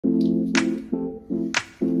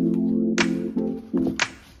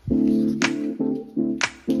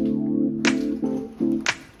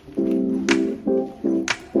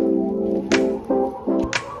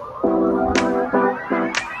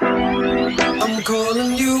I'm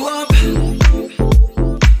calling you up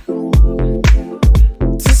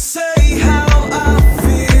to say how I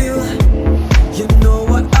feel. You know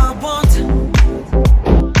what I want,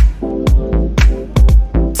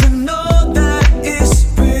 to know that it's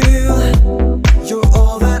real. You're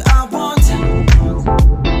all that I want,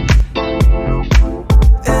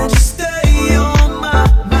 and you stay on my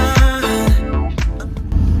mind.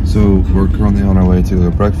 So we're currently on our way to a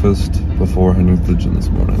breakfast before heading to the gym this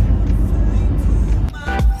morning.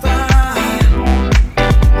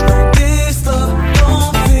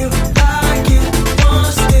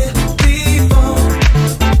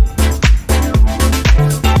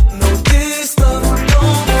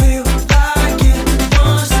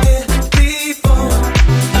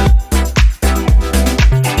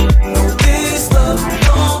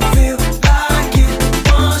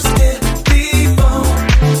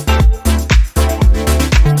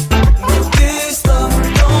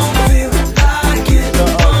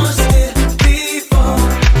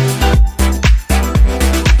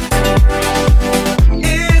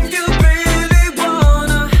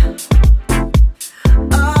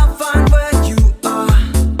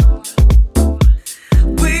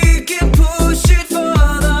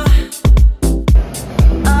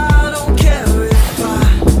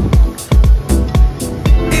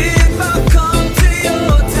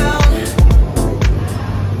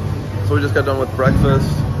 So we just got done with breakfast.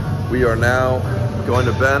 We are now going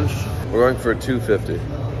to bench. We're going for 250.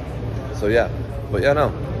 So yeah, but yeah,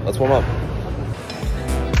 no, let's warm up.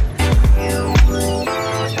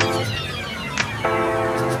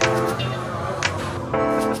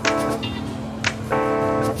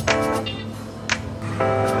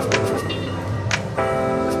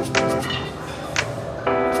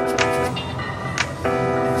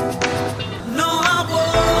 No, I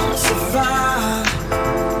won't survive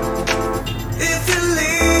if you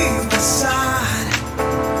leave my side.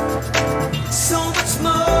 So much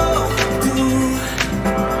more to do,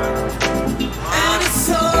 and it's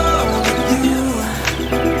all you.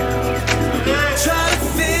 Try to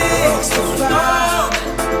fix the fire.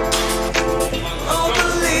 Oh,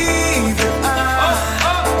 believe that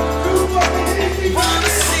I wanna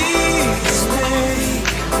see you make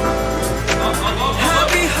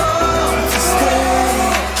happy home to stay.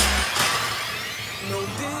 No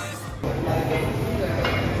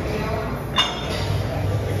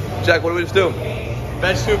Jack, what do we just do?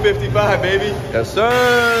 Bench 255, baby. Yes, sir.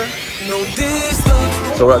 no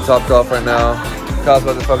distance. So we're at Top Golf right now. Kyle's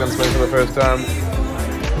about to fucking swing for the first time.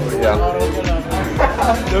 But yeah,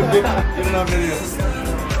 Don't get it on video.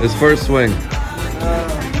 his first swing.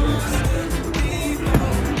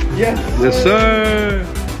 Yes. Yes, sir.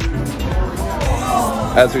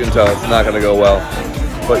 As we can tell, it's not gonna go well.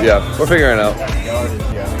 But yeah, we're figuring it out.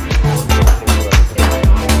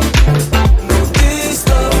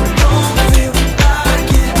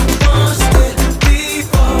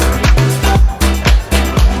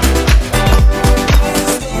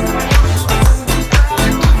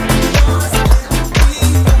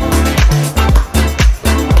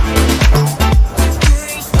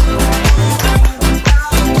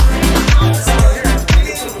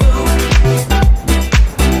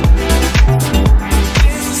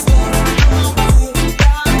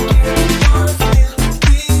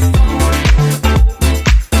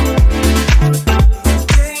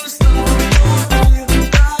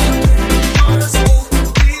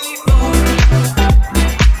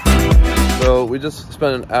 We just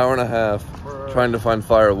spent an hour and a half trying to find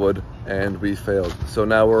firewood and we failed. So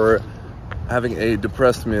now we're having a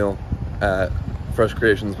depressed meal at Fresh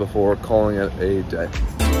Creations before calling it a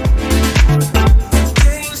day.